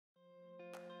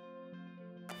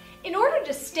In order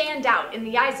to stand out in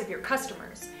the eyes of your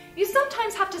customers, you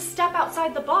sometimes have to step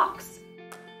outside the box.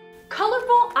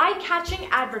 Colorful, eye-catching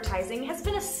advertising has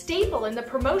been a staple in the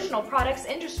promotional products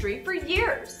industry for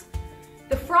years.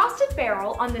 The frosted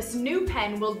barrel on this new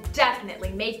pen will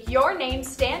definitely make your name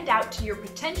stand out to your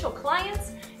potential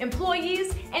clients,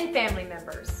 employees, and family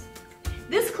members.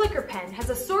 This clicker pen has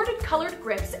assorted colored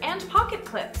grips and pocket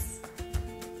clips.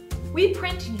 We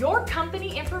print your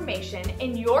company information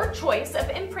in your choice of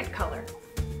imprint color.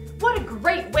 What a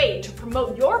great way to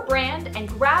promote your brand and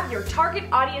grab your target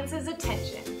audience's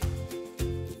attention.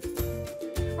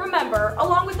 Remember,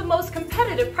 along with the most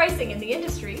competitive pricing in the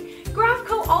industry,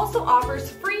 Graphco also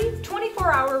offers free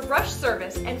 24-hour rush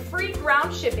service and free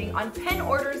ground shipping on pen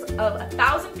orders of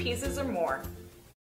 1,000 pieces or more.